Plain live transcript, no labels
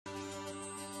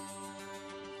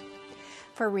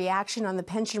for reaction on the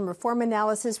pension reform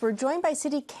analysis. We're joined by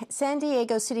San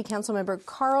Diego City Council member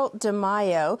Carl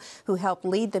DeMaio, who helped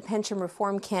lead the pension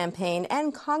reform campaign,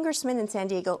 and Congressman and San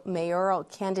Diego mayoral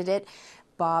candidate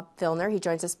Bob Filner. He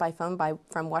joins us by phone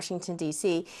from Washington,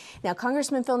 D.C. Now,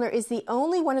 Congressman Filner is the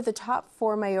only one of the top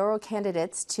 4 mayoral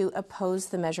candidates to oppose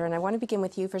the measure. And I want to begin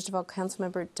with you, first of all,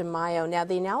 Councilmember DeMaio. Now,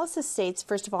 the analysis states,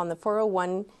 first of all, in the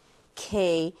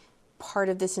 401k part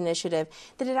of this initiative,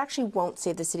 that it actually won't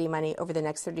save the city money over the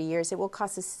next 30 years. It will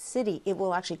cost the city. It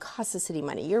will actually cost the city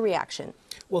money. Your reaction?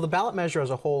 Well, the ballot measure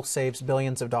as a whole saves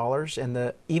billions of dollars,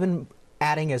 and even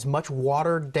adding as much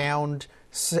watered-down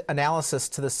analysis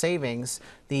to the savings,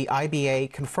 the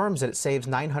IBA confirms that it saves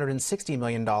 $960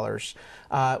 million.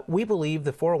 We believe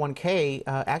the 401k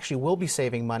actually will be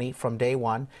saving money from day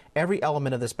one. Every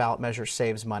element of this ballot measure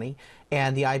saves money,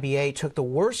 and the IBA took the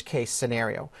worst-case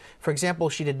scenario. For example,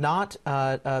 she did not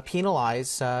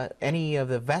penalize any of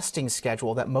the vesting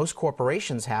schedule that most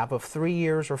corporations have of 3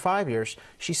 years or 5 years.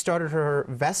 She started her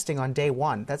vesting on day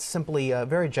one. That's simply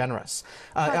very generous.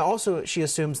 Also, she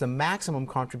assumes the maximum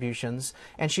contributions,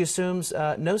 and she assumes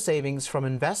no savings from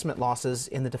investment losses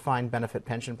in the defined benefit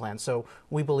pension plan. So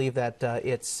we believe that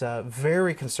it's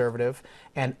very conservative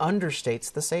and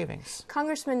understates the savings.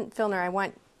 Congressman Filner, I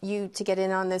want you to get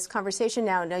in on this conversation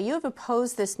now. Now, you have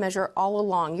opposed this measure all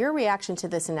along. Your reaction to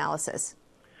this analysis?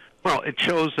 Well, it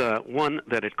shows, one,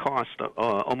 that it cost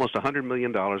almost $100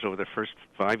 million over the first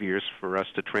 5 years for us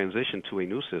to transition to a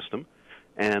new system.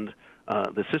 And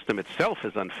the system itself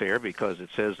is unfair because it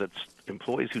says that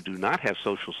employees who do not have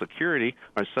Social Security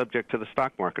are subject to the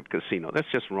stock market casino.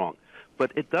 That's just wrong.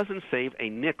 But it doesn't save a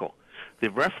nickel.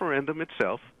 The referendum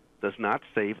itself does not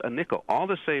save a nickel. All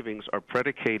the savings are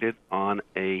predicated on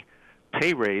a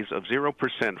pay raise of 0%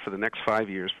 for the next 5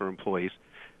 years for employees.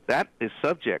 That is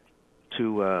subject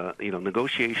to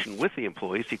negotiation with the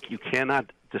employees. You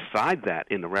cannot decide that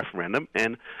in the referendum,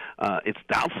 and it's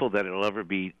doubtful that it'll ever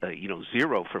be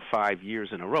zero for 5 years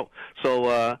in a row.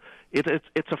 So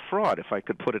it's a fraud, if I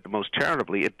could put it most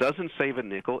charitably. It doesn't save a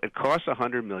nickel. It costs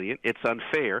 $100 million. It's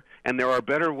unfair, and there are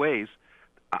better ways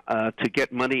to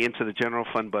get money into the general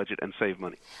fund budget and save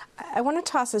money. I want to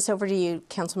toss this over to you,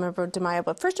 Councilmember DeMaio,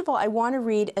 but first of all, I want to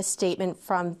read a statement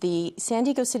from the San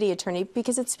Diego City Attorney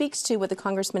because it speaks to what the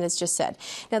Congressman has just said.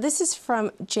 Now, this is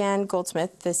from Jan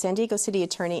Goldsmith, the San Diego City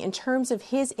Attorney, in terms of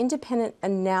his independent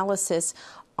analysis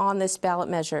on this ballot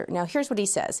measure. Now, here's what he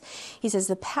says. He says,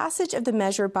 the passage of the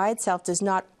measure by itself does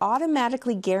not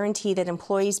automatically guarantee that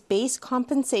employees' base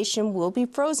compensation will be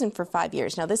frozen for 5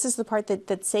 years. Now, this is the part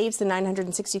that saves the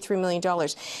 $963 million.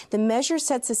 The measure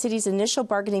sets the city's initial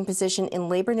bargaining position in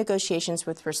labor negotiations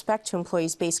with respect to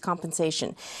employees' base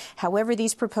compensation. However,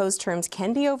 these proposed terms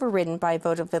can be overridden by a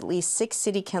vote of at least 6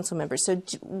 city council members. So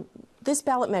this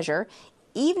ballot measure,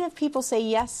 even if people say,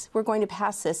 yes, we're going to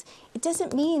pass this, it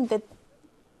doesn't mean that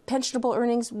pensionable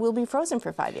earnings will be frozen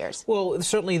for 5 years. Well,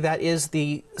 certainly that is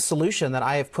the solution that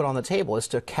I have put on the table, is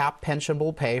to cap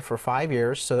pensionable pay for 5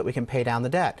 years so that we can pay down the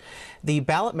debt. The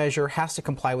ballot measure has to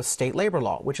comply with state labor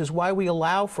law, which is why we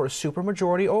allow for a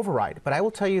supermajority override. But I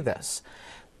will tell you this.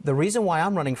 The reason why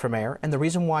I'm running for mayor and the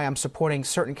reason why I'm supporting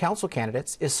certain council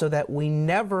candidates is so that we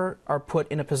never are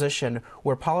put in a position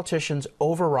where politicians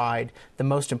override the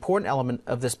most important element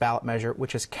of this ballot measure,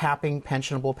 which is capping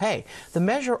pensionable pay. The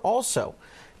measure also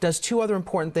does 2 other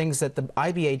important things that the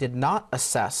IBA did not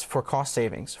assess for cost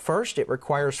savings. First, it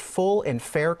requires full and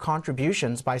fair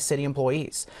contributions by city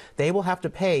employees. They will have to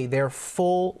pay their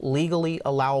full legally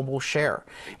allowable share,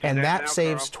 and that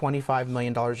saves $25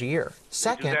 million a year.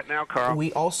 Second,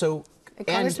 we also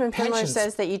Congressman Filner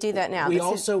says that you do that now. We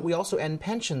also end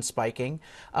pension spiking,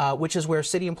 which is where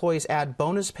city employees add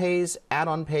bonus pays,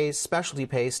 add-on pays, specialty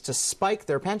pays to spike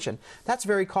their pension. That's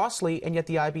very costly, and yet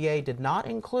the IBA did not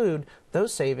include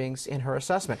those savings in her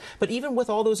assessment. But even with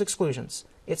all those exclusions,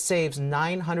 it saves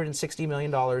 $960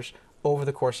 million over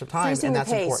the course of time, and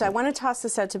that's important. So I want to toss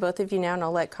this out to both of you now, and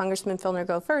I'll let Congressman Filner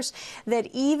go first, that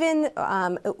even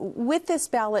with this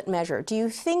ballot measure, do you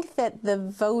think that the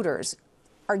voters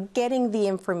are getting the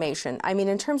information? I mean,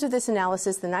 in terms of this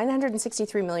analysis, the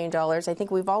 $963 million, I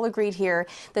think we've all agreed here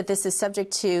that this is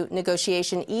subject to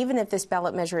negotiation, even if this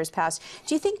ballot measure is passed.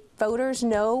 Do you think voters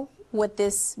know what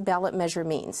this ballot measure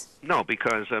means? No,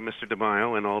 because Mr.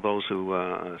 DeMaio and all those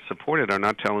who support it are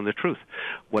not telling the truth.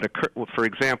 For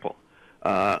example,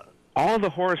 all the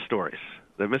horror stories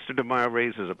that Mr. DeMaio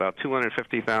raises about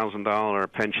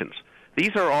 $250,000 pensions,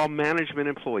 these are all management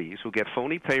employees who get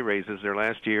phony pay raises their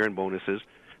last year and bonuses.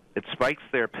 It spikes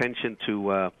their pension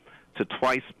to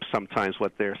twice sometimes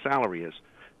what their salary is.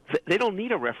 They don't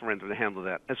need a referendum to handle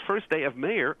that. As first day of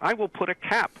mayor, I will put a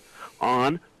cap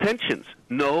on pensions.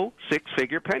 No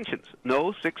six-figure pensions.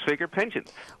 No six-figure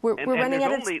pensions. We're running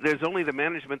out of... There's only the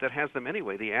management that has them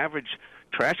anyway. The average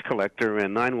trash collector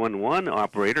and 911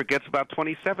 operator gets about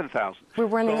 $27,000. We're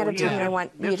running out of time, and I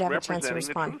want you to have a chance to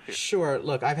respond. Sure.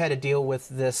 Look, I've had to deal with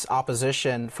this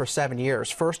opposition for 7 years.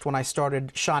 First, when I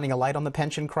started shining a light on the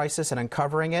pension crisis and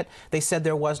uncovering it, they said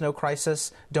there was no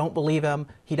crisis. Don't believe him.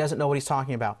 He doesn't know what he's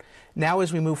talking about. Now,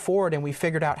 as we move forward and we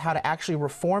figured out how to actually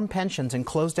reform pensions and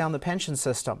close down the pension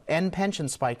system, end pension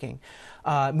spiking,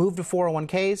 move to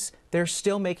 401ks, they're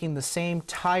still making the same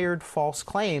tired false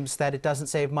claims that it doesn't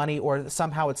save money or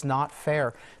somehow it's not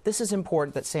fair. This is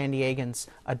important that San Diegans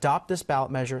adopt this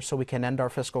ballot measure so we can end our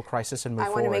fiscal crisis and move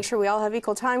forward. I want to make sure we all have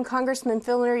equal time. Congressman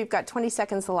Filner, you've got 20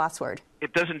 seconds, the last word.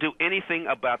 It doesn't do anything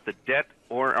about the debt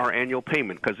or our annual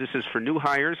payment, because this is for new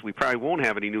hires. We probably won't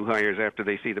have any new hires after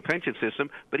they see the pension system,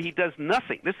 but he does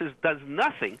nothing. Does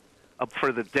nothing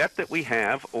for the debt that we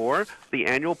have or the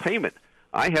annual payment.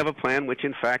 I have a plan which,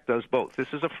 in fact, does both. This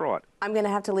is a fraud. I'm going to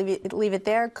have to leave it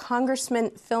there. Congressman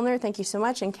Filner, thank you so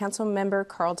much, and Council Member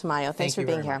Carl DeMaio, thanks for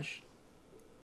being here. Much.